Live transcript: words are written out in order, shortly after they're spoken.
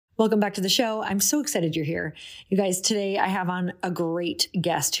Welcome back to the show. I'm so excited you're here. You guys, today I have on a great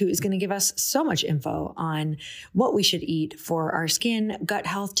guest who is going to give us so much info on what we should eat for our skin, gut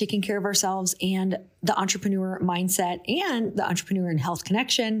health, taking care of ourselves, and the entrepreneur mindset and the entrepreneur and health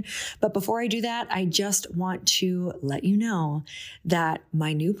connection. But before I do that, I just want to let you know that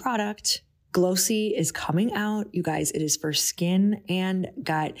my new product, Glossy, is coming out. You guys, it is for skin and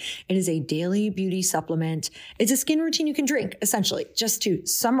gut. It is a daily beauty supplement. It's a skin routine you can drink, essentially, just to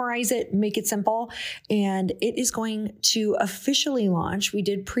summarize it, make it simple. And it is going to officially launch. We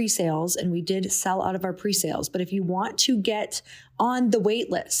did pre-sales and we did sell out of our pre-sales. But if you want to get on the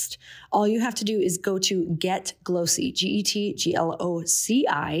wait list, all you have to do is go to Get Glossy, GetGloci.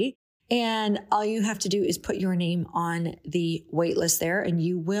 And all you have to do is put your name on the wait list there, and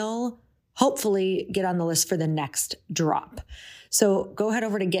you will hopefully get on the list for the next drop. So go head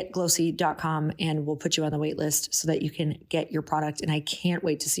over to getglossy.com and we'll put you on the wait list so that you can get your product. And I can't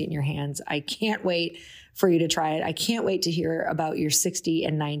wait to see it in your hands. I can't wait for you to try it. I can't wait to hear about your 60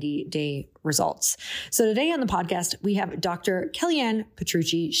 and 90-day results. So today on the podcast, we have Dr. Kellyann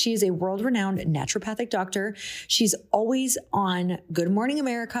Petrucci. She is a world-renowned naturopathic doctor. She's always on Good Morning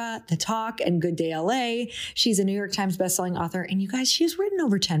America, The Talk, and Good Day LA. She's a New York Times bestselling author. And you guys, she's written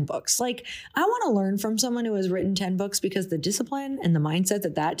over 10 books. Like, I want to learn from someone who has written 10 books because the discipline and the mindset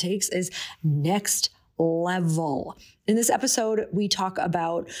that takes is next level. In this episode, we talk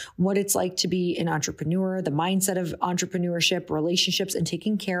about what it's like to be an entrepreneur, the mindset of entrepreneurship, relationships, and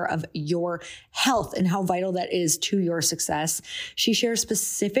taking care of your health and how vital that is to your success. She shares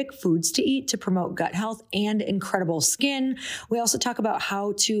specific foods to eat to promote gut health and incredible skin. We also talk about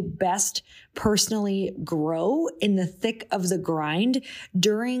how to best personally grow in the thick of the grind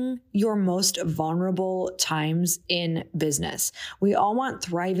during your most vulnerable times in business. We all want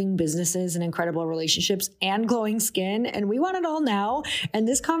thriving businesses and incredible relationships and glowing skin, and we want it all now. And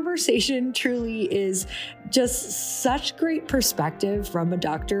this conversation truly is just such great perspective from a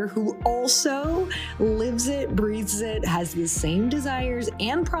doctor who also lives it, breathes it, has the same desires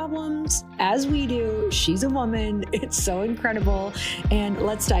and problems as we do. She's a woman. It's so incredible. And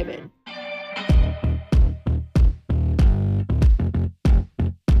let's dive in.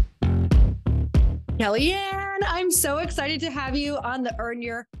 Kellyann, I'm so excited to have you on the Earn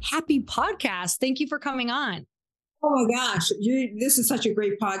Your Happy podcast. Thank you for coming on. Oh my gosh, this is such a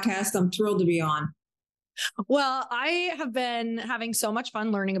great podcast. I'm thrilled to be on. Well, I have been having so much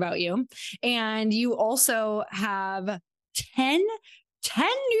fun learning about you. And you also have 10 New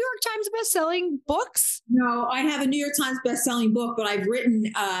York Times bestselling books? No, I have a New York Times bestselling book, but I've written...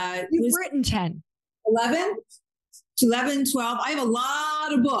 You've written 10. 11? 11, 12. I have a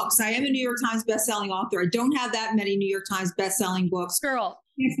lot of books. I am a New York Times bestselling author. I don't have that many New York Times bestselling books. Girl.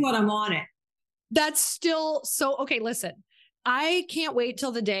 Guess what? I'm on it. That's still so, okay, listen, I can't wait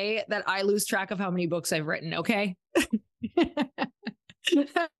till the day that I lose track of how many books I've written, okay? That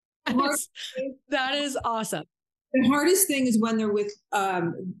is awesome. The hardest thing is when they're with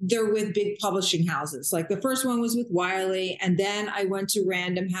big publishing houses. Like the first one was with Wiley, and then I went to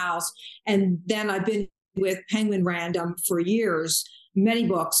Random House, and then I've been with Penguin Random for years, many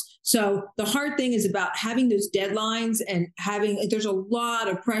books. So the hard thing is about having those deadlines and there's a lot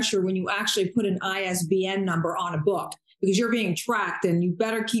of pressure when you actually put an ISBN number on a book because you're being tracked, and you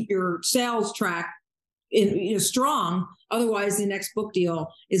better keep your sales track strong. Otherwise the next book deal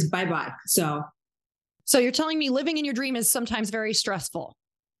is bye-bye. So you're telling me living in your dream is sometimes very stressful.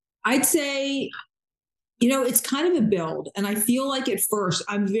 I'd say, it's kind of a build. And I feel like at first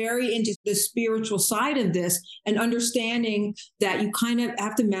I'm very into the spiritual side of this and understanding that you kind of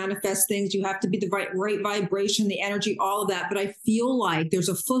have to manifest things. You have to be the right vibration, the energy, all of that. But I feel like there's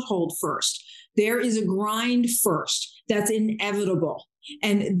a foothold first. There is a grind first that's inevitable.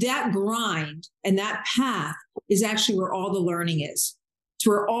 And that grind and that path is actually where all the learning is. It's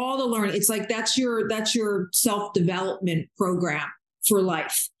where all the learning, it's like that's your self-development program for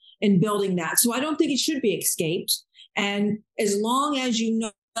life. And building that. So I don't think it should be escaped. And as long as you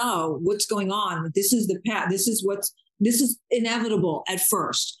know what's going on, this is the path, this is inevitable at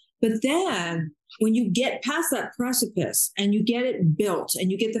first. But then when you get past that precipice and you get it built and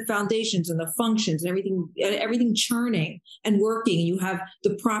you get the foundations and the functions and everything churning and working, and you have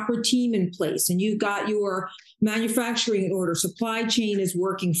the proper team in place and you've got your manufacturing in order, supply chain is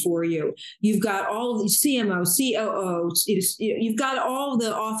working for you. You've got all the CMO, COO, you've got all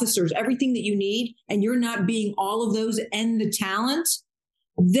the officers, everything that you need, and you're not being all of those and the talent,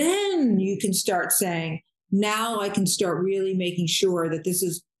 then you can start saying, now I can start really making sure that this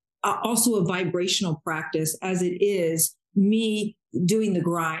is also a vibrational practice as it is me doing the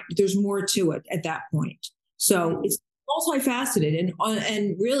grind. There's more to it at that point. So it's multifaceted,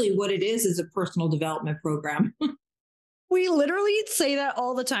 and really what it is a personal development program. We literally say that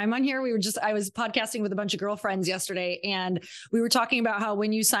all the time on here. I was podcasting with a bunch of girlfriends yesterday, and we were talking about how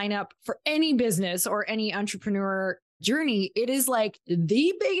when you sign up for any business or any entrepreneur journey, it is like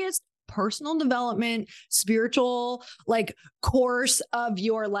the biggest personal development, spiritual, like course of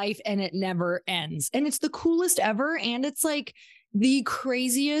your life, and it never ends. And it's the coolest ever. And it's like the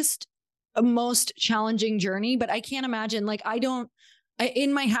craziest, most challenging journey. But I can't imagine, like,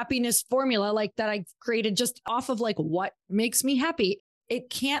 in my happiness formula, like that I created just off of like what makes me happy, it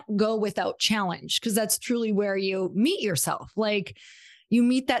can't go without challenge, because that's truly where you meet yourself. Like you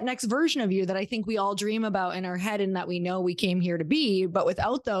meet that next version of you that I think we all dream about in our head and that we know we came here to be. But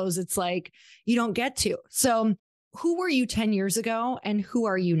without those, it's like you don't get to. So who were you 10 years ago and who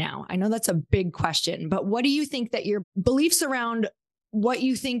are you now? I know that's a big question, but what do you think that your beliefs around what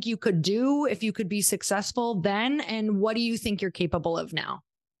you think you could do if you could be successful then, and what do you think you're capable of now?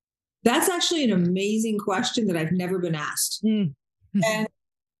 That's actually an amazing question that I've never been asked. Mm-hmm. And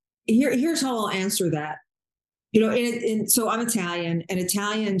here's how I'll answer that. So I'm Italian, and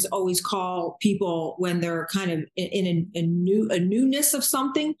Italians always call people when they're kind of in a newness of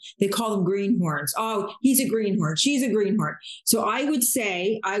something, they call them greenhorns. Oh, he's a greenhorn. She's a greenhorn. So I would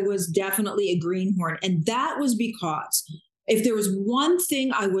say I was definitely a greenhorn. And that was because if there was one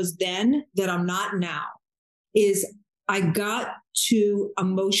thing I was then that I'm not now, is I got too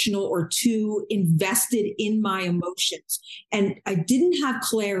emotional or too invested in my emotions. And I didn't have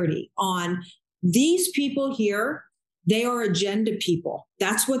clarity on these people here. They are agenda people.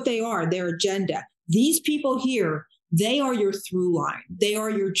 That's what they are. They're agenda. These people here, they are your through line. They are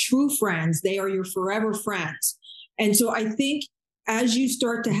your true friends. They are your forever friends. And so I think as you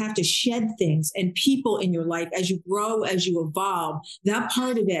start to have to shed things and people in your life, as you grow, as you evolve, that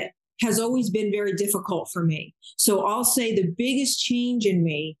part of it has always been very difficult for me. So I'll say the biggest change in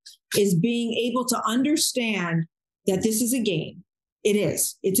me is being able to understand that this is a game. It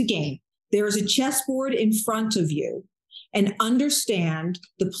is. It's a game. There is a chessboard in front of you, and understand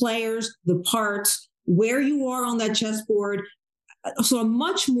the players, the parts, where you are on that chessboard. So I'm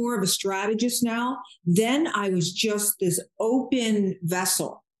much more of a strategist now. Then I was just this open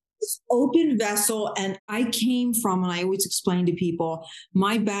vessel. And I came from, and I always explain to people,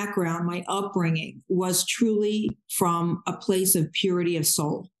 my background, my upbringing was truly from a place of purity of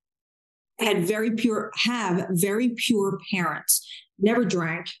soul. I have very pure parents, never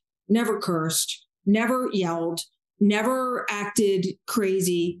drank, never cursed, never yelled, never acted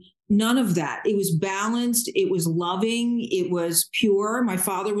crazy. None of that. It was balanced. It was loving. It was pure. My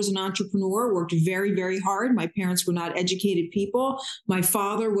father was an entrepreneur, worked very, very hard. My parents were not educated people. My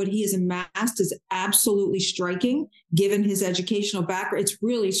father, what he has amassed is absolutely striking, given his educational background. It's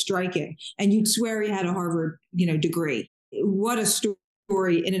really striking. And you'd swear he had a Harvard, degree. What a story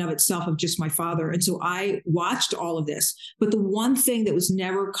in and of itself of just my father. And so I watched all of this. But the one thing that was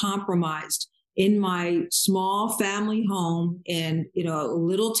never compromised in my small family home in, a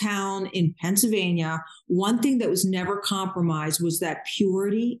little town in Pennsylvania, one thing that was never compromised was that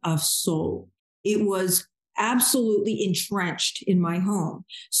purity of soul. It was absolutely entrenched in my home.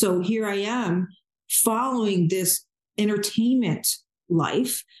 So here I am following this entertainment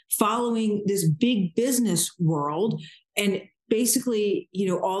life, following this big business world. And basically,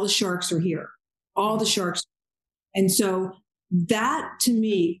 all the sharks are here, all the sharks. And so that to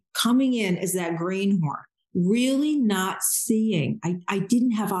me, coming in as that greenhorn, really not seeing, I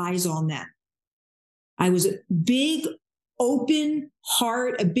didn't have eyes on them. I was a big open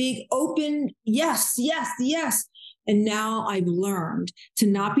heart, a big open, yes, yes, yes. And now I've learned to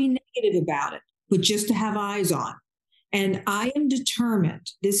not be negative about it, but just to have eyes on. And I am determined.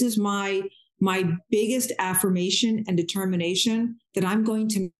 This is my biggest affirmation and determination, that I'm going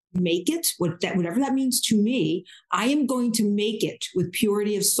to make it, whatever that means to me. I am going to make it with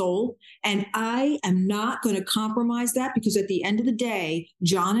purity of soul. And I am not going to compromise that, because at the end of the day,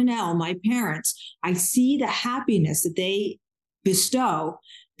 John and Elle, my parents, I see the happiness that they bestow,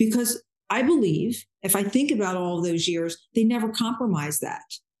 because I believe, if I think about all of those years, they never compromised that.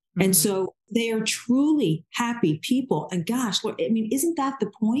 Mm-hmm. And so they are truly happy people. And gosh, isn't that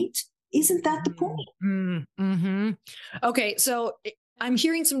the point? Isn't that the point? Mm-hmm. Okay. So I'm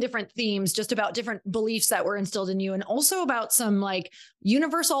hearing some different themes just about different beliefs that were instilled in you, and also about some like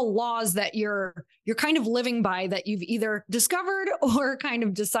universal laws that you're kind of living by, that you've either discovered or kind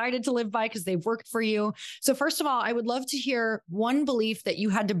of decided to live by because they've worked for you. So first of all, I would love to hear one belief that you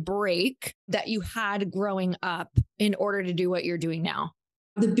had to break, that you had growing up, in order to do what you're doing now.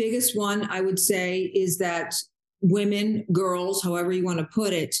 The biggest one I would say is that women, girls, however you want to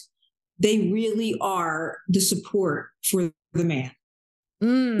put it, they really are the support for the man.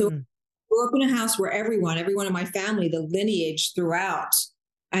 So I grew up in a house where everyone in my family, the lineage throughout,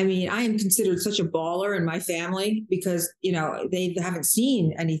 I mean, I am considered such a baller in my family because, they haven't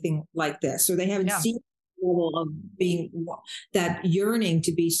seen anything like this, or they haven't seen the level of being that yearning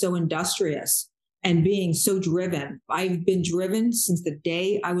to be so industrious and being so driven. I've been driven since the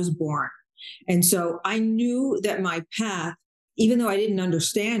day I was born. And so I knew that my path, even though I didn't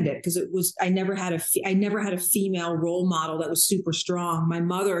understand it, because I never had a female role model that was super strong. My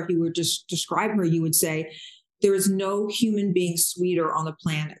mother, if you were just describe her, you would say, there is no human being sweeter on the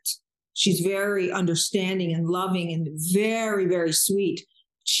planet. She's very understanding and loving and very, very sweet.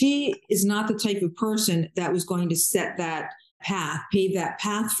 She is not the type of person that was going to set that path, pave that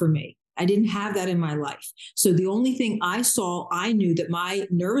path for me. I didn't have that in my life. So the only thing I knew that my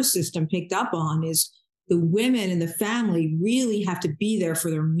nervous system picked up on is the women in the family really have to be there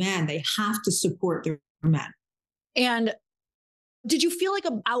for their men. They have to support their men. And did you feel like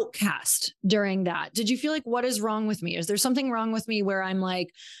an outcast during that? Did you feel like, what is wrong with me? Is there something wrong with me where I'm like,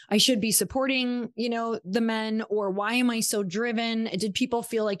 I should be supporting, the men, or why am I so driven? Did people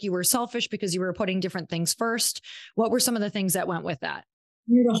feel like you were selfish because you were putting different things first? What were some of the things that went with that?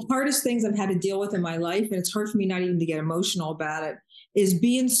 The hardest things I've had to deal with in my life, and it's hard for me not even to get emotional about it, is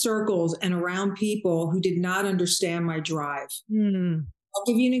be in circles and around people who did not understand my drive. I'll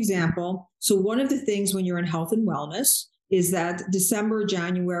give you an example. So one of the things when you're in health and wellness is that December,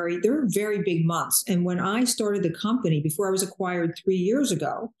 January, they're very big months. And when I started the company, before I was acquired 3 years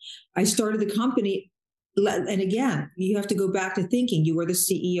ago, I started the company. And again, you have to go back to thinking you were the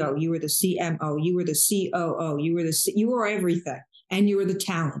CEO, you were the CMO, you were the COO, you were everything. And you were the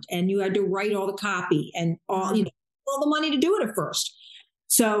talent, and you had to write all the copy and all the money to do it at first.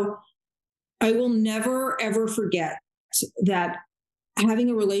 So I will never, ever forget that having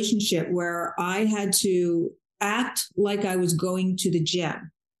a relationship where I had to act like I was going to the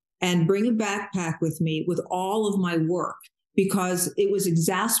gym and bring a backpack with me with all of my work, because it was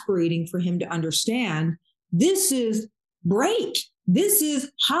exasperating for him to understand this is break. This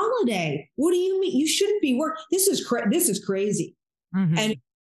is holiday. What do you mean? You shouldn't be working. This is crazy. Mm-hmm. And it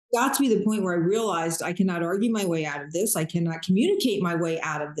got to be the point where I realized I cannot argue my way out of this. I cannot communicate my way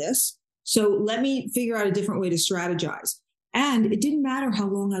out of this. So let me figure out a different way to strategize. And it didn't matter how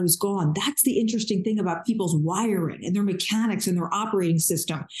long I was gone. That's the interesting thing about people's wiring and their mechanics and their operating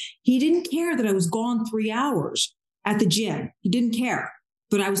system. He didn't care that I was gone 3 hours at the gym. He didn't care.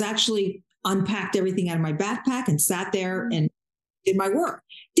 But I was actually unpacked everything out of my backpack and sat there and did my work.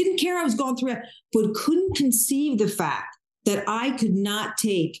 Didn't care I was gone 3 hours, but couldn't conceive the fact that I could not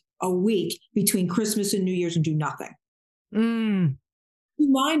take a week between Christmas and New Year's and do nothing.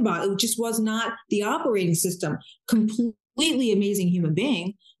 Mind-boggling. It just was not the operating system. Completely amazing human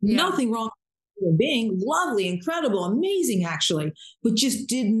being. Yeah. Nothing wrong with human being. Lovely, incredible, amazing, actually. But just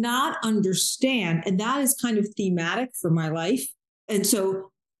did not understand. And that is kind of thematic for my life. And so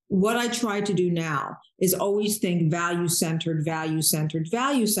what I try to do now is always think value-centered, value-centered,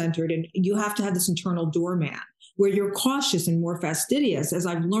 value-centered. And you have to have this internal doorman where you're cautious and more fastidious, as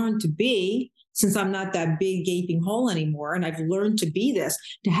I've learned to be, since I'm not that big gaping hole anymore. And I've learned to be this,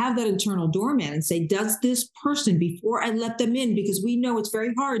 to have that internal doorman and say, does this person, before I let them in, because we know it's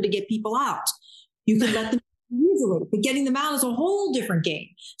very hard to get people out. You can let them easily, but getting them out is a whole different game.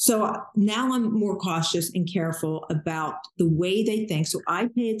 So now I'm more cautious and careful about the way they think. So I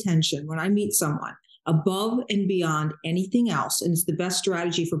pay attention when I meet someone above and beyond anything else. And it's the best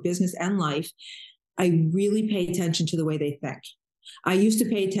strategy for business and life. I really pay attention to the way they think. I used to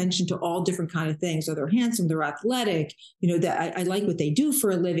pay attention to all different kind of things. So they're handsome, they're athletic, that I like what they do for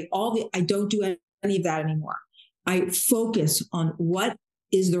a living. I don't do any of that anymore. I focus on what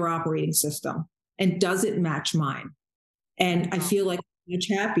is their operating system and does it match mine? And I feel like I'm much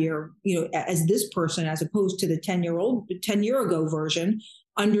happier, as this person, as opposed to the 10 year ago version,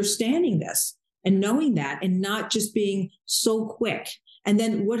 understanding this and knowing that and not just being so quick. And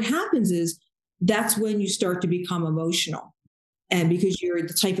then what happens is, that's when you start to become emotional. And because you're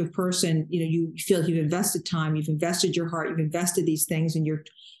the type of person, you feel like you've invested time, you've invested your heart, you've invested these things,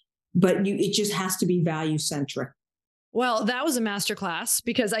 it just has to be value centric. Well, that was a masterclass,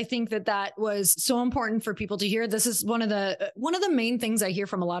 because I think that was so important for people to hear. This is one of the main things I hear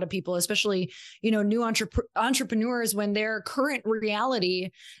from a lot of people, especially, new entrepreneurs, when their current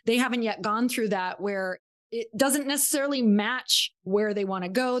reality, they haven't yet gone through that, where it doesn't necessarily match where they want to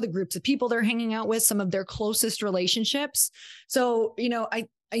go, the groups of people they're hanging out with, some of their closest relationships. So,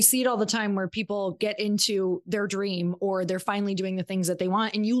 I see it all the time where people get into their dream, or they're finally doing the things that they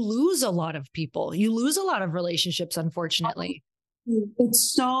want, and you lose a lot of people. You lose a lot of relationships, unfortunately.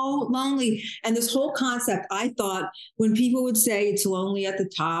 It's so lonely. And this whole concept, I thought when people would say it's lonely at the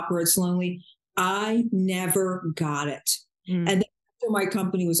top or it's lonely, I never got it. Mm. And then after my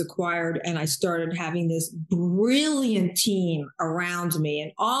company was acquired and I started having this brilliant team around me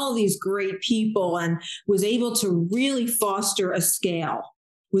and all these great people and was able to really foster a scale,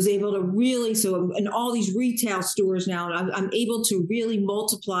 was able to really, so in all these retail stores now, I'm able to really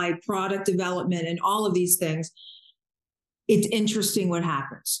multiply product development and all of these things. It's interesting what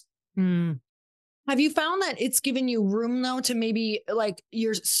happens. Mm. Have you found that it's given you room though to maybe like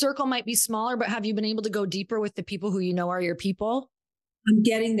your circle might be smaller, but have you been able to go deeper with the people who you know are your people? I'm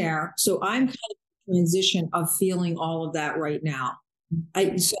getting there. So I'm kind of in transition of feeling all of that right now.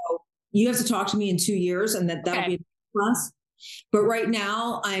 So you have to talk to me in 2 years and that'll be a class. But right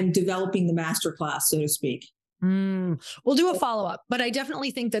now I'm developing the master class, so to speak. We'll do a follow-up, but I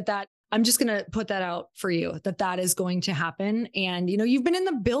definitely think that I'm just going to put that out for you, that is going to happen. And, you've been in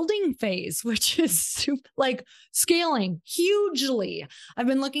the building phase, which is like scaling hugely. I've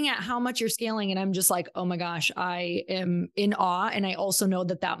been looking at how much you're scaling and I'm just like, oh my gosh, I am in awe. And I also know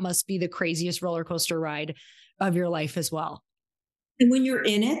that must be the craziest roller coaster ride of your life as well. And when you're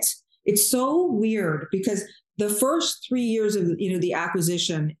in it, it's so weird because the first 3 years of, the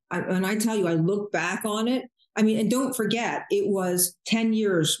acquisition, and I tell you, I look back on it. I mean, and don't forget, it was 10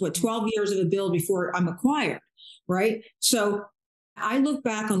 years, 12 years of a build before I'm acquired, right? So I look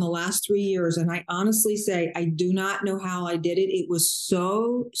back on the last 3 years and I honestly say, I do not know how I did it. It was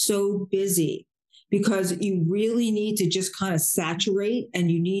so, so busy because you really need to just kind of saturate and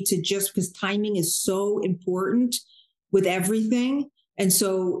you need to because timing is so important with everything. And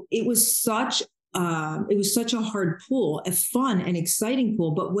so it was such a hard pool, a fun and exciting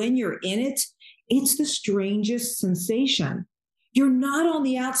pool. But when you're in it, it's the strangest sensation. You're not on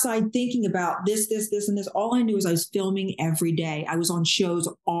the outside thinking about this, and this. All I knew is I was filming every day. I was on shows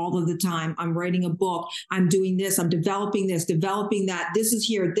all of the time. I'm writing a book. I'm doing this. I'm developing this, developing that. This is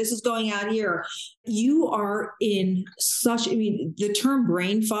here. This is going out here. You are in the term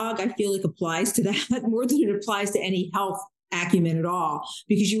brain fog, I feel like applies to that more than it applies to any health acumen at all,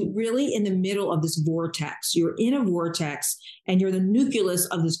 because you're really in the middle of this vortex. You're in a vortex and you're the nucleus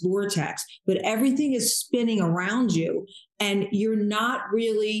of this vortex, but everything is spinning around you and you're not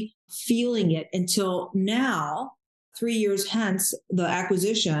really feeling it until now, 3 years hence the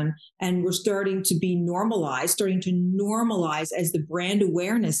acquisition, and we're starting to normalize as the brand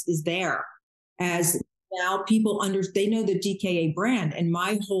awareness is there, as now people they know the DKA brand. And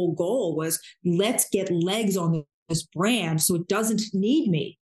my whole goal was, let's get legs on this brand so it doesn't need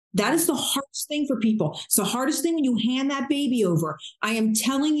me. That is the hardest thing for people. It's the hardest thing when you hand that baby over. I am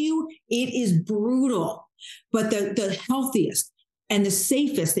telling you, it is brutal, but the healthiest and the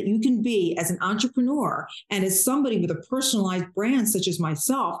safest that you can be as an entrepreneur and as somebody with a personalized brand such as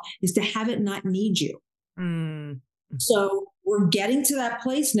myself is to have it not need you. So we're getting to that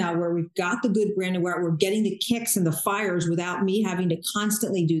place now where we've got the good brand and where we're getting the kicks and the fires without me having to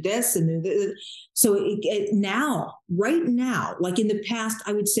constantly do this and so right now, like in the past,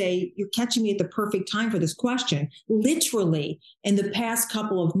 I would say you're catching me at the perfect time for this question. Literally, in the past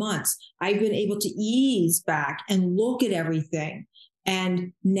couple of months, I've been able to ease back and look at everything.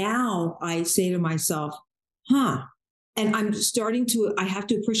 And now I say to myself, and I have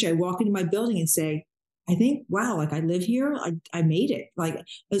to appreciate, I walk into my building and say, I think, wow, like I live here. I made it.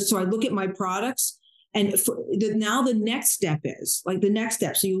 So I look at my products and now the next step is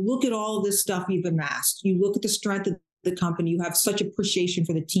So you look at all of this stuff you've amassed. You look at the strength of the company. You have such appreciation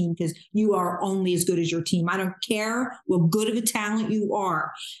for the team because you are only as good as your team. I don't care what good of a talent you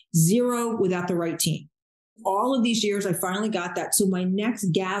are. Zero without the right team. All of these years, I finally got that. So my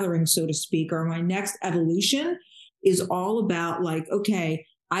next gathering, so to speak, or my next evolution is all about okay,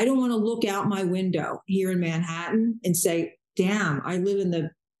 I don't want to look out my window here in Manhattan and say, damn, I live in the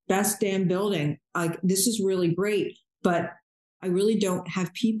best damn building. This is really great, but I really don't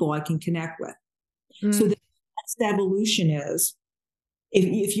have people I can connect with. So the next evolution is,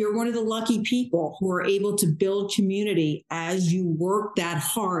 if you're one of the lucky people who are able to build community as you work that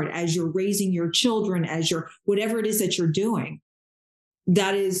hard, as you're raising your children, as you're whatever it is that you're doing,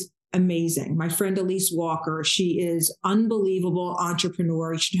 that is amazing. My friend Elise Walker, she is unbelievable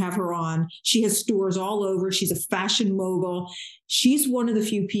entrepreneur. You should have her on. She has stores all over. She's a fashion mogul. She's one of the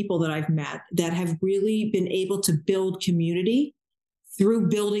few people that I've met that have really been able to build community through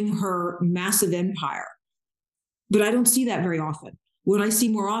building her massive empire. But I don't see that very often. what I see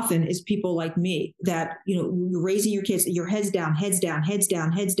more often is people like me that, you're raising your kids, your heads down,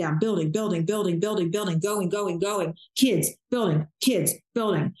 building, going, kids,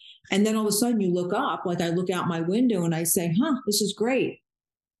 building. And then all of a sudden you look up, like I look out my window and I say, this is great.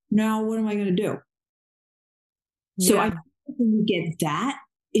 Now, what am I going to do? So I think when you get that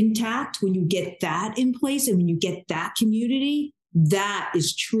intact, when you get that in place, and when you get that community, that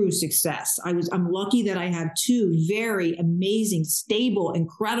is true success. I'm lucky that I have two very amazing, stable,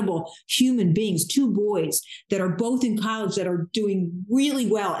 incredible human beings, two boys that are both in college that are doing really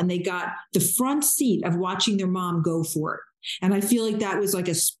well. And they got the front seat of watching their mom go for it. And I feel like that was like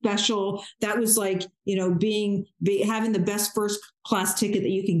that was like, having the best first class ticket that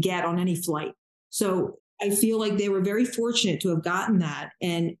you can get on any flight. So I feel like they were very fortunate to have gotten that.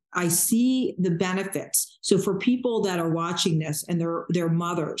 And I see the benefits. So for people that are watching this and their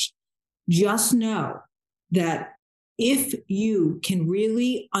mothers, just know that if you can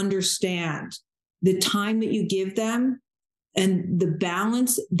really understand the time that you give them and the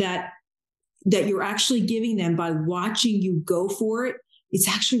balance that you're actually giving them by watching you go for it, it's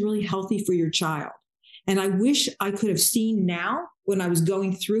actually really healthy for your child. And I wish I could have seen now when I was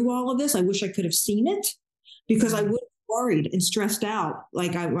going through all of this, I wish I could have seen it, because I would have worried and stressed out.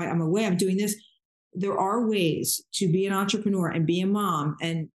 Like I'm away, I'm doing this. There are ways to be an entrepreneur and be a mom.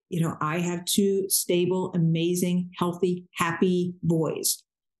 And, I have two stable, amazing, healthy, happy boys.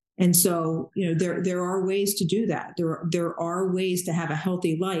 And so, there are ways to do that. There are ways to have a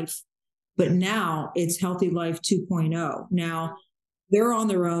healthy life, but now it's healthy life 2.0. Now they're on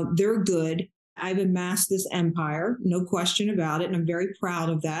their own. They're good. I've amassed this empire, no question about it. And I'm very proud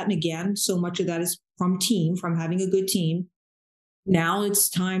of that. And again, so much of that is from having a good team. Now it's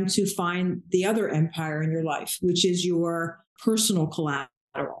time to find the other empire in your life, which is your personal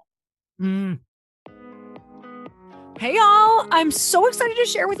collateral. Hey, y'all. I'm so excited to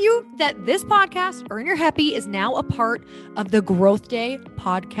share with you that this podcast, Earn Your Happy, is now a part of the Growth Day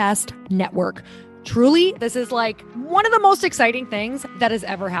Podcast Network. Truly, this is like one of the most exciting things that has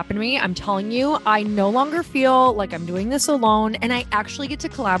ever happened to me. I'm telling you, I no longer feel like I'm doing this alone, and I actually get to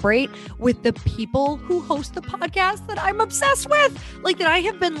collaborate with the people who host the podcast that I'm obsessed with, like that I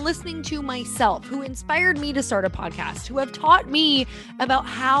have been listening to myself, who inspired me to start a podcast, who have taught me about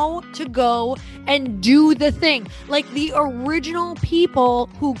how to go and do the thing, like the original people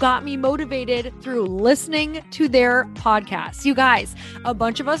who got me motivated through listening to their podcasts. You guys, a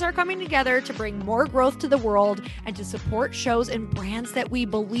bunch of us are coming together to bring more growth to the world and to support shows and brands that we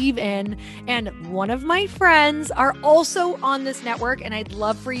believe in. And one of my friends are also on this network, and I'd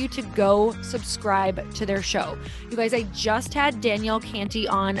love for you to go subscribe to their show. You guys, I just had Danielle Canty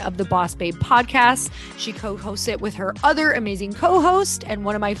on of the Boss Babe podcast. She co-hosts it with her other amazing co-host and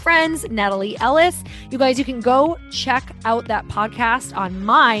one of my friends, Natalie Ellis. You guys, you can go check out that podcast on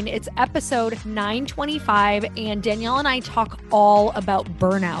mine. It's episode 925, and Danielle and I talk all about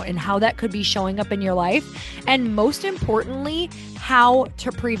burnout and how that could be showing up in your life, and most importantly, how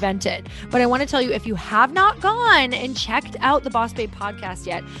to prevent it. But I want to tell you, if you have not gone and checked out the Boss Babe podcast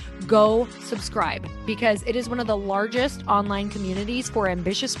yet, go subscribe, because it is one of the largest online communities for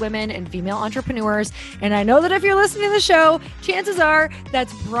ambitious women and female entrepreneurs. And I know that if you're listening to the show, chances are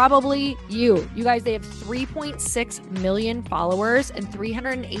that's probably you. You guys, they have 3.6 million followers and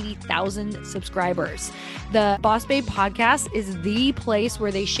 380,000 subscribers. The Boss Babe podcast is the place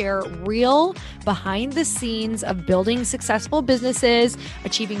where they share real behind the scenes of building successful businesses,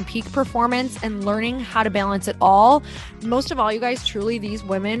 achieving peak performance, and learning how to balance it all. Most of all, you guys, truly, these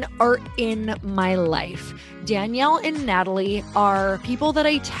women are in my life. Danielle and Natalie are people that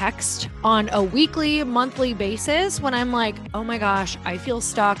I text on a weekly, monthly basis when I'm like, oh my gosh, I feel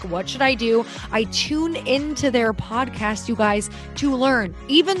stuck. What should I do? I tune into their podcast, you guys, to learn.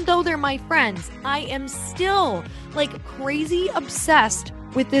 Even though they're my friends, I am still like crazy obsessed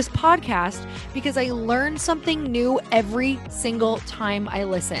with this podcast because I learn something new every single time I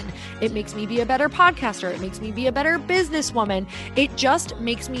listen. It makes me be a better podcaster. It makes me be a better businesswoman. It just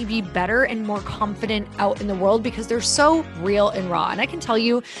makes me be better and more confident out in the world because they're so real and raw. And I can tell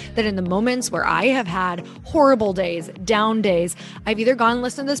you that in the moments where I have had horrible days, down days, I've either gone and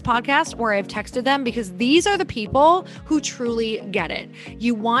listened to this podcast or I've texted them, because these are the people who truly get it.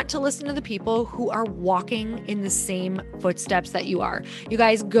 You want to listen to the people who are walking in the same footsteps that you are. You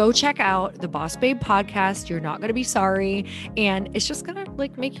guys, go check out the Boss Babe podcast. You're not going to be sorry. And it's just going to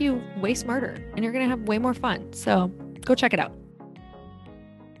like make you way smarter and you're going to have way more fun. So go check it out.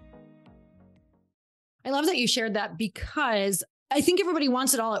 I love that you shared that, because I think everybody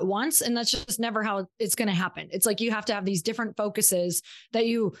wants it all at once. And that's just never how it's going to happen. It's like you have to have these different focuses that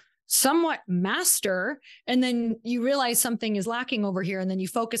you somewhat master, and then you realize something is lacking over here, and then you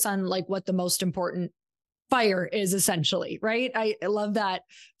focus on like what the most important fire is essentially, right? I love that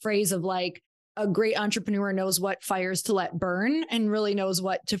phrase of like, a great entrepreneur knows what fires to let burn and really knows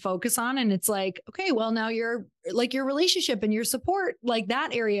what to focus on. And it's like, okay, well, now you're like your relationship and your support, like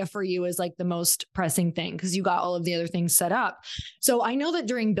that area for you is like the most pressing thing because you got all of the other things set up. So I know that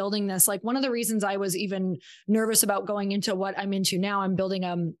during building this, like one of the reasons I was even nervous about going into what I'm into now, I'm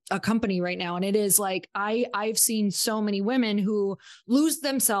building a company right now. And it is like, I've seen so many women who lose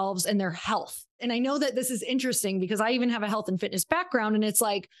themselves and their health. And I know that this is interesting because I even have a health and fitness background. And it's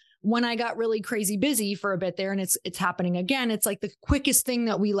like, when I got really crazy busy for a bit there and it's happening again, it's like the quickest thing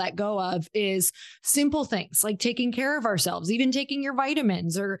that we let go of is simple things like taking care of ourselves, even taking your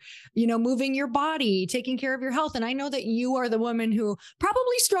vitamins or, moving your body, taking care of your health. And I know that you are the woman who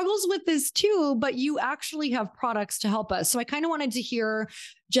probably struggles with this too, but you actually have products to help us. So I kind of wanted to hear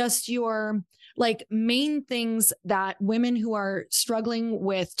just your like main things that women who are struggling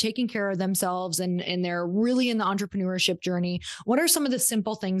with taking care of themselves and they're really in the entrepreneurship journey. What are some of the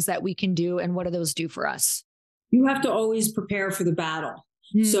simple things that we can do and what do those do for us? You have to always prepare for the battle.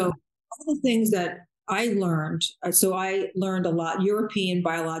 So all the things that I learned, I learned a lot, European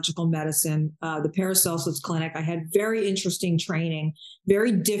biological medicine, the Paracelsus Clinic. I had very interesting training,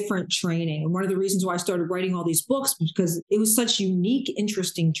 very different training. And one of the reasons why I started writing all these books was because it was such unique,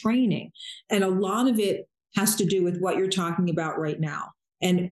 interesting training. And a lot of it has to do with what you're talking about right now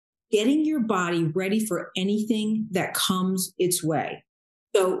and getting your body ready for anything that comes its way.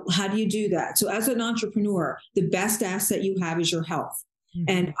 So how do you do that? So as an entrepreneur, the best asset you have is your health. Mm-hmm.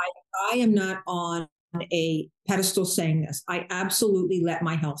 And I am not on a pedestal saying this. I absolutely let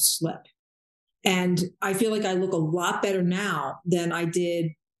my health slip. And I feel like I look a lot better now than I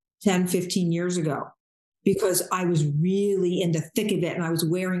did 10, 15 years ago because I was really in the thick of it and I was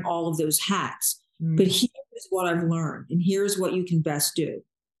wearing all of those hats. Mm. But here's what I've learned and here's what you can best do.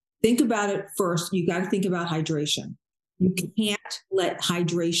 Think about it first. You got to think about hydration. You can't let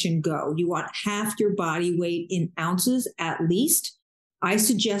hydration go. You want half your body weight in ounces at least. I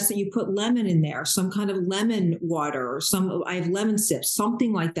suggest that you put lemon in there, some kind of lemon water or I have lemon sips,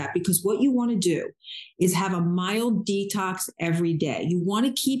 something like that, because what you want to do is have a mild detox every day. You want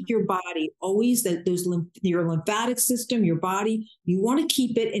to keep your body always your lymphatic system, your body, you want to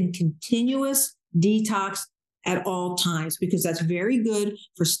keep it in continuous detox at all times, because that's very good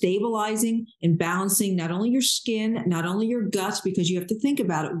for stabilizing and balancing not only your skin, not only your guts, because you have to think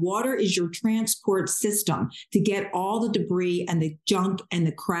about it. Water is your transport system to get all the debris and the junk and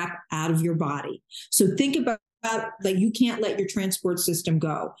the crap out of your body. So think about that you can't let your transport system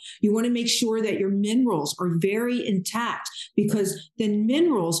go. You want to make sure that your minerals are very intact because the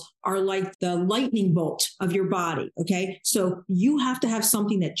minerals are like the lightning bolt of your body. Okay. So you have to have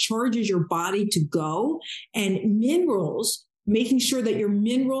something that charges your body to go, and minerals, making sure that your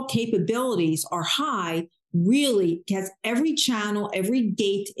mineral capabilities are high, really gets every channel, every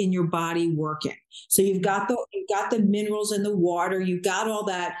gate in your body working. So you've got the minerals in the water, you've got all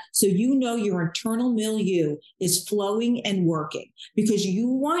that. So your internal milieu is flowing and working because you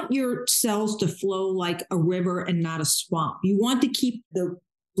want your cells to flow like a river and not a swamp. You want to keep the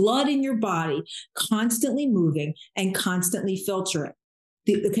blood in your body constantly moving and constantly filtering.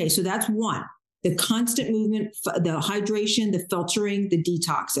 Okay, so that's one. The constant movement, the hydration, the filtering, the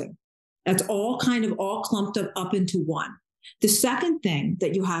detoxing. That's all clumped up into one. The second thing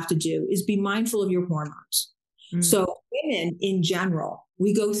that you have to do is be mindful of your hormones. Mm. So women in general,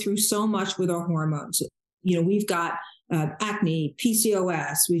 we go through so much with our hormones. We've got acne,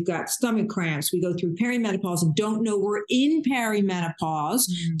 PCOS, we've got stomach cramps, we go through perimenopause and don't know we're in perimenopause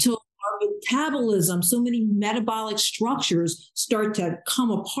till our metabolism, so many metabolic structures start to come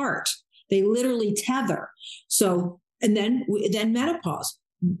apart. They literally tether. So, and then menopause.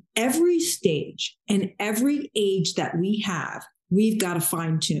 Every stage and every age that we have, we've got to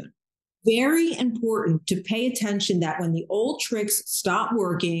fine tune. Very important to pay attention that when the old tricks stop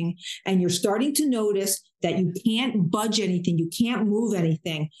working and you're starting to notice that you can't budge anything, you can't move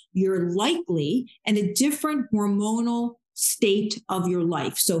anything, you're likely in a different hormonal state of your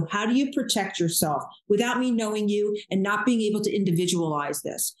life. So how do you protect yourself without me knowing you and not being able to individualize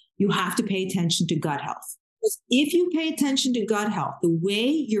this? You have to pay attention to gut health. Because if you pay attention to gut health, the way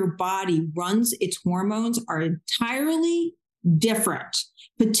your body runs its hormones are entirely different,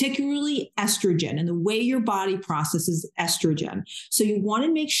 particularly estrogen and the way your body processes estrogen. So you want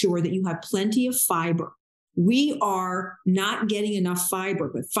to make sure that you have plenty of fiber. We are not getting enough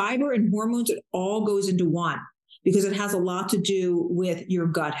fiber, but fiber and hormones, it all goes into one because it has a lot to do with your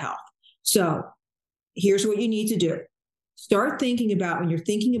gut health. So here's what you need to do. Start thinking about, when you're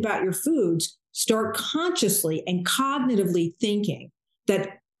thinking about your foods, start consciously and cognitively thinking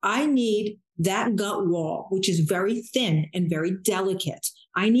that I need that gut wall, which is very thin and very delicate.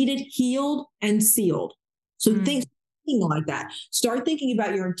 I need it healed and sealed. So thinking like that. Start thinking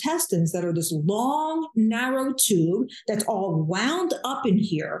about your intestines that are this long, narrow tube that's all wound up in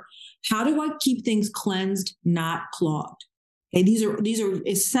here. How do I keep things cleansed, not clogged? Okay, these are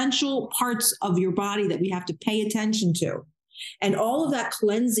essential parts of your body that we have to pay attention to. And all of that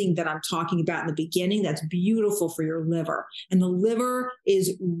cleansing that I'm talking about in the beginning, that's beautiful for your liver. And the liver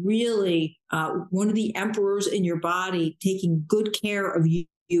is really one of the emperors in your body, taking good care of you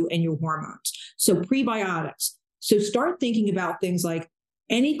and your hormones. So prebiotics. So start thinking about things like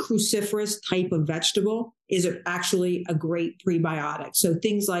any cruciferous type of vegetable is actually a great prebiotic. So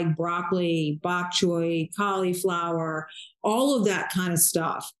things like broccoli, bok choy, cauliflower, all of that kind of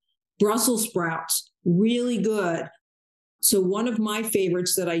stuff. Brussels sprouts, really good. So one of my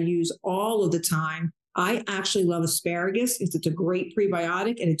favorites that I use all of the time, I actually love asparagus because it's a great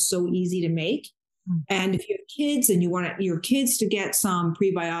prebiotic and it's so easy to make. And if you have kids and you want your kids to get some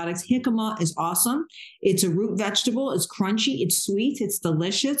prebiotics, jicama is awesome. It's a root vegetable. It's crunchy. It's sweet. It's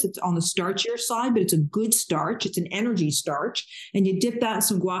delicious. It's on the starchier side, but it's a good starch. It's an energy starch. And you dip that in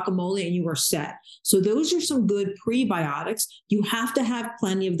some guacamole and you are set. So those are some good prebiotics. You have to have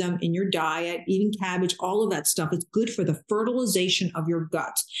plenty of them in your diet, eating cabbage, all of that stuff. It's good for the fertilization of your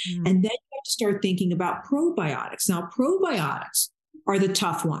gut. And then you have to start thinking about probiotics. Now, probiotics are the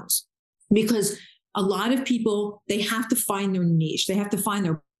tough ones because a lot of people, they have to find their niche. They have to find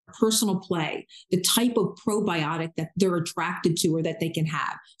their personal play, the type of probiotic that they're attracted to or that they can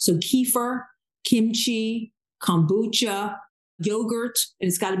have. So kefir, kimchi, kombucha, yogurt, and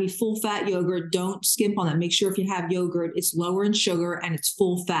it's got to be full fat yogurt. Don't skimp on that. Make sure if you have yogurt, it's lower in sugar and it's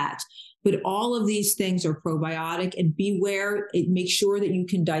full fat. But all of these things are probiotic, and beware, make sure that you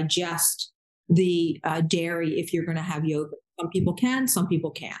can digest the dairy if you're going to have yogurt. Some people can, some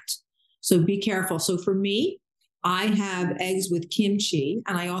people can't. So be careful. So for me, I have eggs with kimchi,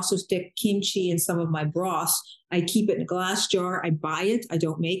 and I also stick kimchi in some of my broths. I keep it in a glass jar. I buy it. I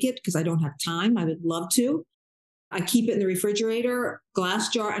don't make it because I don't have time. I would love to. I keep it in the refrigerator, glass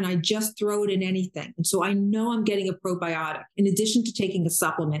jar, and I just throw it in anything. And so I know I'm getting a probiotic. In addition to taking a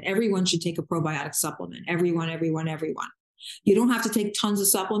supplement, everyone should take a probiotic supplement. Everyone. You don't have to take tons of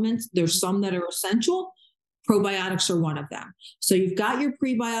supplements. There's some that are essential. Probiotics are one of them. So you've got your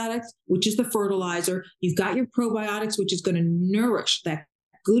prebiotics, which is the fertilizer. You've got your probiotics, which is going to nourish that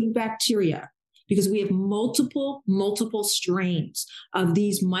good bacteria, because we have multiple strains of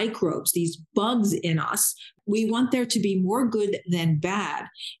these microbes, these bugs in us. We want there to be more good than bad.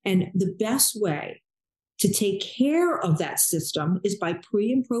 And the best way to take care of that system is by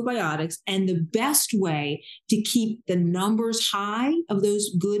pre and probiotics. And the best way to keep the numbers high of those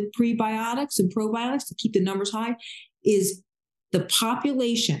good prebiotics and probiotics, to keep the numbers high, is the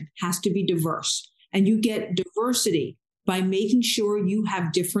population has to be diverse. And you get diversity by making sure you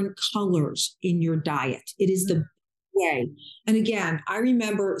have different colors in your diet. It is the way. And again, I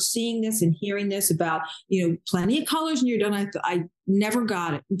remember seeing this and hearing this about, plenty of colors in your diet. I never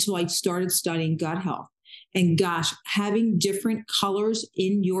got it until I started studying gut health. And gosh, having different colors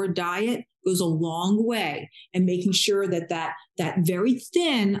in your diet goes a long way, and making sure that very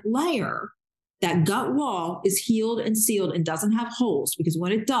thin layer, that gut wall, is healed and sealed and doesn't have holes, because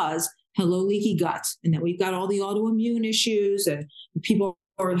when it does, hello, leaky gut. And then we've got all the autoimmune issues, and people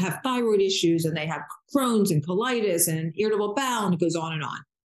have thyroid issues, and they have Crohn's and colitis and irritable bowel, and it goes on and on.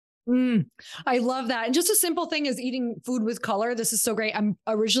 I love that. And just a simple thing is eating food with color. This is so great. I'm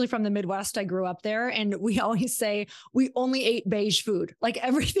originally from the Midwest. I grew up there, and we always say we only ate beige food. Like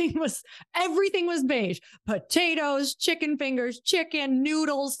everything was beige: potatoes, chicken fingers, chicken,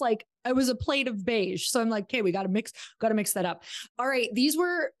 noodles. Like it was a plate of beige. So I'm like, okay, we got to mix that up. All right. These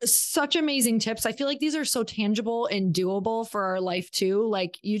were such amazing tips. I feel like these are so tangible and doable for our life too.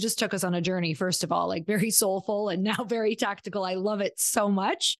 Like you just took us on a journey, first of all, like very soulful and now very tactical. I love it so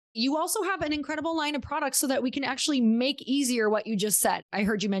much. You also have an incredible line of products so that we can actually make easier what you just said. I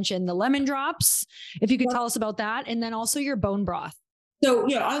heard you mention the lemon drops. If you could tell us about that, and then also your bone broth. So,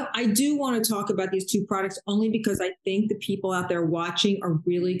 I do want to talk about these two products only because I think the people out there watching are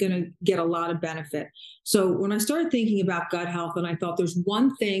really going to get a lot of benefit. So when I started thinking about gut health, and I thought there's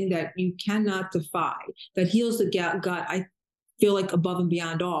one thing that you cannot defy that heals the gut, I feel like above and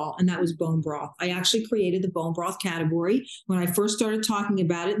beyond all, and that was bone broth. I actually created the bone broth category when I first started talking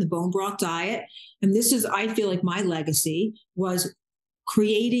about it, the bone broth diet. And this is, I feel like my legacy was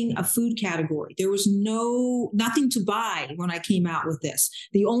creating a food category. There was nothing to buy when I came out with this.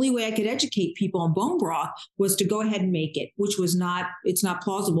 The only way I could educate people on bone broth was to go ahead and make it, which was it's not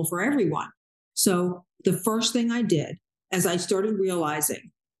plausible for everyone. So the first thing I did, as I started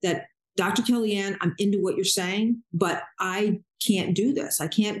realizing that, Dr. Kellyann, I'm into what you're saying, but I can't do this. I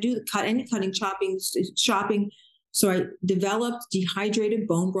can't do any cutting, chopping. So I developed dehydrated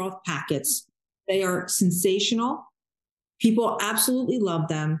bone broth packets. They are sensational. People absolutely love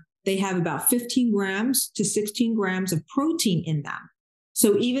them. They have about 15 grams to 16 grams of protein in them.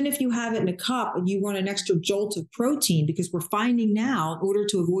 So even if you have it in a cup and you want an extra jolt of protein, because we're finding now, in order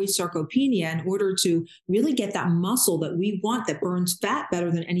to avoid sarcopenia, in order to really get that muscle that we want that burns fat better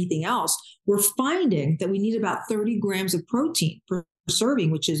than anything else, we're finding that we need about 30 grams of protein per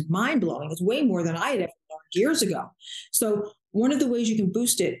serving, which is mind-blowing. It's way more than I had ever learned years ago. So one of the ways you can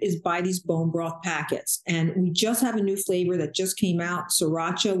boost it is buy these bone broth packets. And we just have a new flavor that just came out,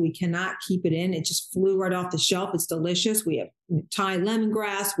 sriracha. We cannot keep it in. It just flew right off the shelf. It's delicious. We have Thai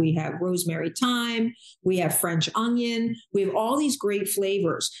lemongrass. We have rosemary thyme. We have French onion. We have all these great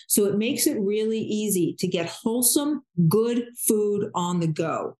flavors. So it makes it really easy to get wholesome, good food on the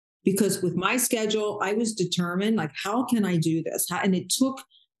go. Because with my schedule, I was determined, like, how can I do this? And it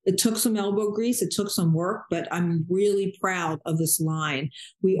took some elbow grease. It took some work, but I'm really proud of this line.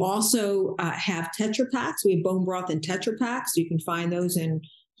 We also have Tetra Packs. We have bone broth in Tetra Packs. You can find those in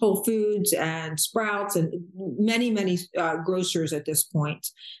Whole Foods and Sprouts and many, many grocers at this point.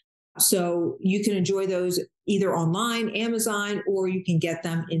 So you can enjoy those either online, Amazon, or you can get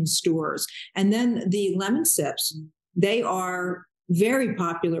them in stores. And then the lemon sips, they are very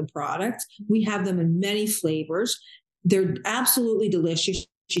popular product. We have them in many flavors. They're absolutely delicious.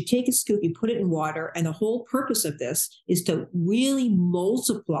 You take a scoop, you put it in water, and the whole purpose of this is to really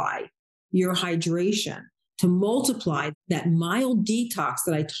multiply your hydration, to multiply that mild detox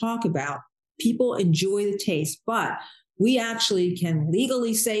that I talk about. People enjoy the taste, but we actually can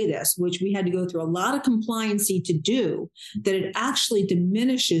legally say this, which we had to go through a lot of compliancy to do, that it actually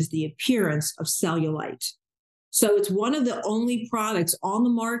diminishes the appearance of cellulite. So it's one of the only products on the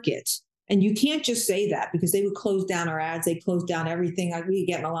market. And you can't just say that, because they would close down our ads. They close down everything. We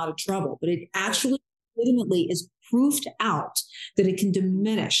get in a lot of trouble. But it actually legitimately is proved out that it can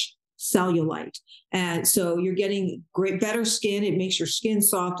diminish cellulite. And so you're getting better skin. It makes your skin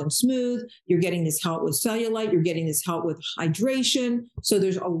soft and smooth. You're getting this help with cellulite. You're getting this help with hydration. So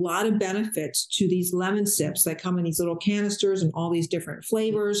there's a lot of benefits to these lemon sips that come in these little canisters and all these different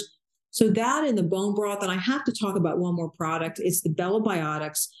flavors. So that and the bone broth. And I have to talk about one more product. It's the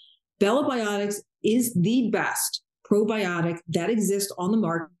Bellabiotics. Bellabiotics is the best probiotic that exists on the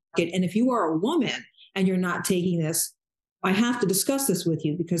market. And if you are a woman and you're not taking this, I have to discuss this with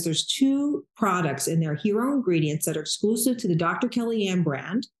you, because there's two products in their hero ingredients that are exclusive to the Dr. Kellyann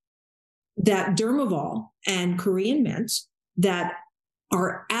brand, that Dermavol and Korean mint, that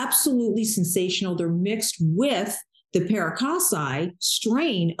are absolutely sensational. They're mixed with the Paracasi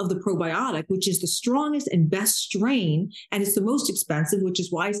strain of the probiotic, which is the strongest and best strain, and it's the most expensive, which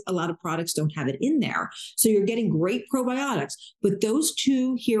is why a lot of products don't have it in there. So you're getting great probiotics. But those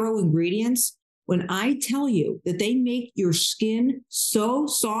two hero ingredients, when I tell you that they make your skin so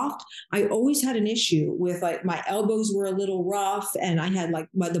soft, I always had an issue with, like, my elbows were a little rough, and I had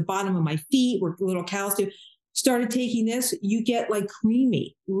the bottom of my feet were a little calloused. Started taking this, you get like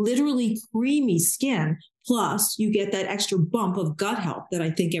literally creamy skin. Plus, you get that extra bump of gut health that I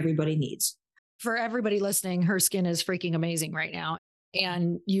think everybody needs. For everybody listening, her skin is freaking amazing right now.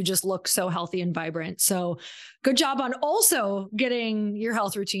 And you just look so healthy and vibrant. So good job on also getting your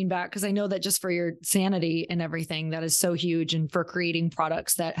health routine back, because I know that just for your sanity and everything, that is so huge. And for creating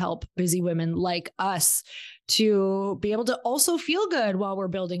products that help busy women like us to be able to also feel good while we're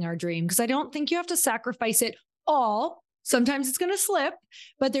building our dream. Because I don't think you have to sacrifice it all. Sometimes it's going to slip,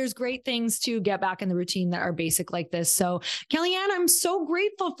 but there's great things to get back in the routine that are basic like this. So Kellyann, I'm so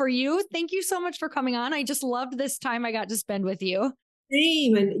grateful for you. Thank you so much for coming on. I just loved this time I got to spend with you.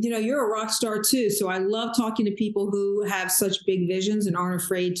 Same. And, you're a rock star too. So I love talking to people who have such big visions and aren't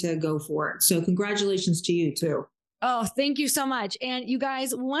afraid to go for it. So congratulations to you too. Oh, thank you so much. And you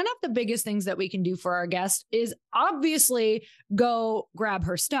guys, one of the biggest things that we can do for our guest is obviously go grab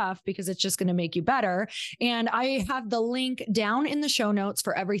her stuff, because it's just going to make you better. And I have the link down in the show notes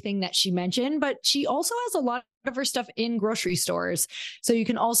for everything that she mentioned, but she also has a lot of her stuff in grocery stores. So you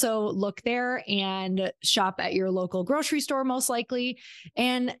can also look there and shop at your local grocery store, most likely.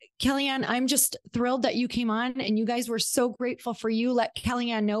 And Kellyann, I'm just thrilled that you came on, and you guys were so grateful for you. Let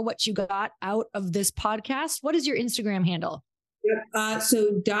Kellyann know what you got out of this podcast. What is your Instagram handle?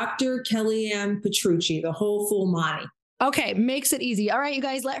 So Dr. Kellyann Petrucci, the whole full Monty. Okay, makes it easy. All right, you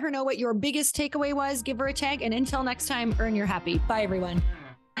guys, let her know what your biggest takeaway was. Give her a tag. And until next time, earn your happy. Bye, everyone.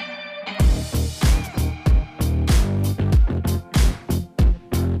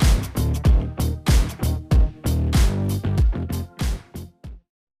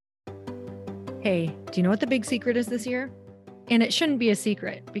 Hey, do you know what the big secret is this year? And it shouldn't be a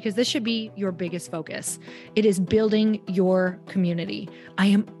secret because this should be your biggest focus. It is building your community. I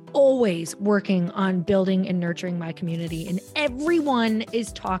am always working on building and nurturing my community, and everyone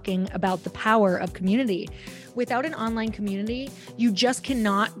is talking about the power of community. Without an online community, you just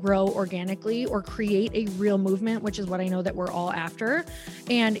cannot grow organically or create a real movement, which is what I know that we're all after.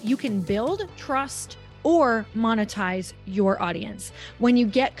 And you can build trust or monetize your audience. When you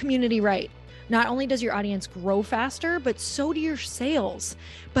get community right, not only does your audience grow faster, but so do your sales.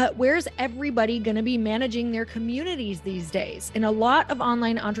 But where's everybody going to be managing their communities these days? And a lot of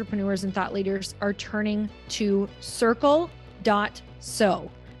online entrepreneurs and thought leaders are turning to Circle.so.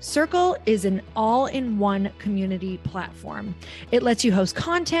 Circle is an all-in-one community platform. It lets you host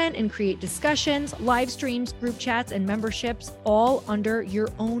content and create discussions, live streams, group chats, and memberships all under your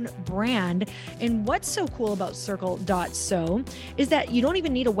own brand. And what's so cool about Circle.so is that you don't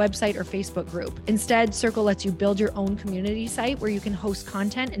even need a website or Facebook group. Instead, Circle lets you build your own community site where you can host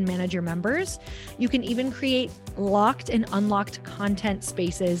content and manage your members. You can even create locked and unlocked content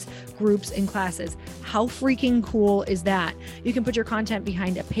spaces, groups, and classes. How freaking cool is that? You can put your content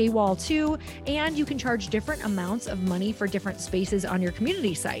behind a paywall too, and you can charge different amounts of money for different spaces on your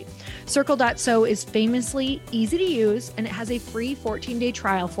community site. Circle.so is famously easy to use, and it has a free 14-day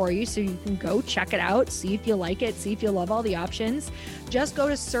trial for you, so you can go check it out, see if you like it, see if you love all the options. Just go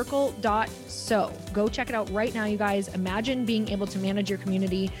to Circle.so. Go check it out right now, you guys. Imagine being able to manage your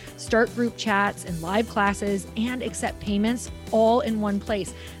community, start group chats and live classes, and accept payments all in one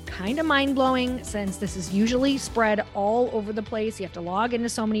place. Kind of mind-blowing since this is usually spread all over the place. You have to log into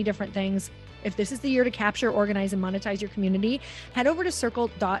so many different things. If this is the year to capture, organize, and monetize your community, head over to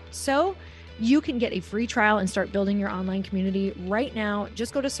Circle.so. You can get a free trial and start building your online community right now.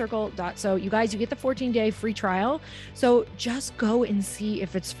 Just go to Circle.so. You guys, you get the 14-day free trial. So just go and see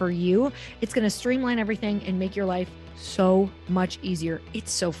if it's for you. It's going to streamline everything and make your life so much easier.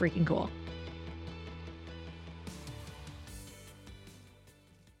 It's so freaking cool.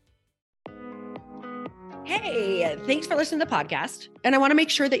 Hey, thanks for listening to the podcast. And I want to make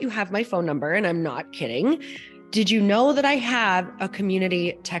sure that you have my phone number, and I'm not kidding. Did you know that I have a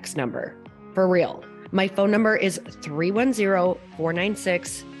community text number? For real. My phone number is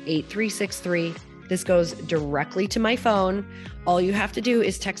 310-496-8363. This goes directly to my phone. All you have to do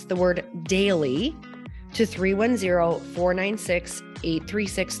is text the word daily to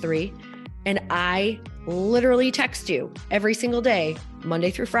 310-496-8363. And I literally text you every single day,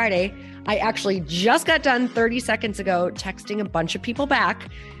 Monday through Friday. I actually just got done 30 seconds ago texting a bunch of people back,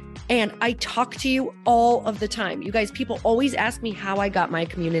 and I talk to you all of the time. You guys, people always ask me how I got my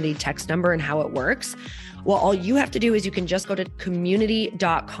community text number and how it works. Well, all you have to do is you can just go to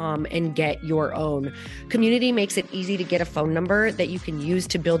community.com and get your own. Community makes it easy to get a phone number that you can use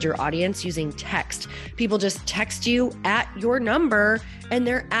to build your audience using text. People just text you at your number and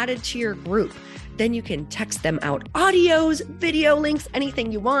they're added to your group. Then you can text them out audios, video links, anything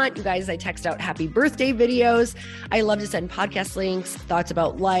you want. You guys, I text out happy birthday videos. I love to send podcast links, thoughts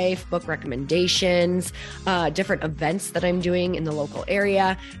about life, book recommendations, different events that I'm doing in the local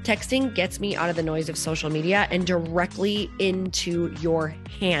area. Texting gets me out of the noise of social media and directly into your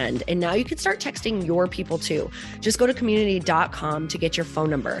hand. And now you can start texting your people too. Just go to community.com to get your phone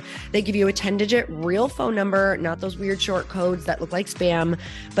number. They give you a 10-digit real phone number, not those weird short codes that look like spam,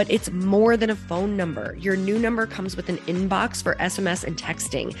 but it's more than a phone number. Your new number comes with an inbox for SMS and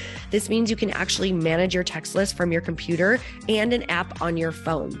texting. This means you can actually manage your text list from your computer and an app on your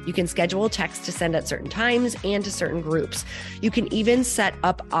phone. You can schedule text to send at certain times and to certain groups. You can even set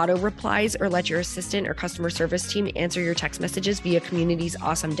up auto replies or let your assistant or customer service team answer your text messages via Community's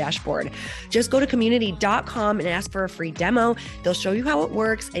awesome dashboard. Just go to community.com and ask for a free demo. They'll show you how it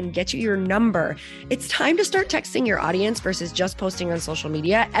works and get you your number. It's time to start texting your audience versus just posting on social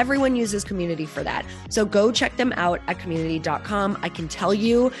media. Everyone uses Community for that. So go check them out at community.com. I can tell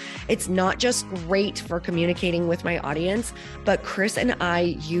you it's not just great for communicating with my audience, but Chris and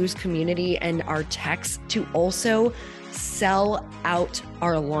I use Community and our texts to also sell out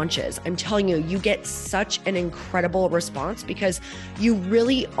our launches. I'm telling you, you get such an incredible response because you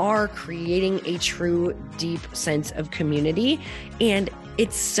really are creating a true, deep sense of community, and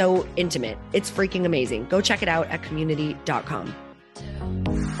it's so intimate. It's freaking amazing. Go check it out at community.com.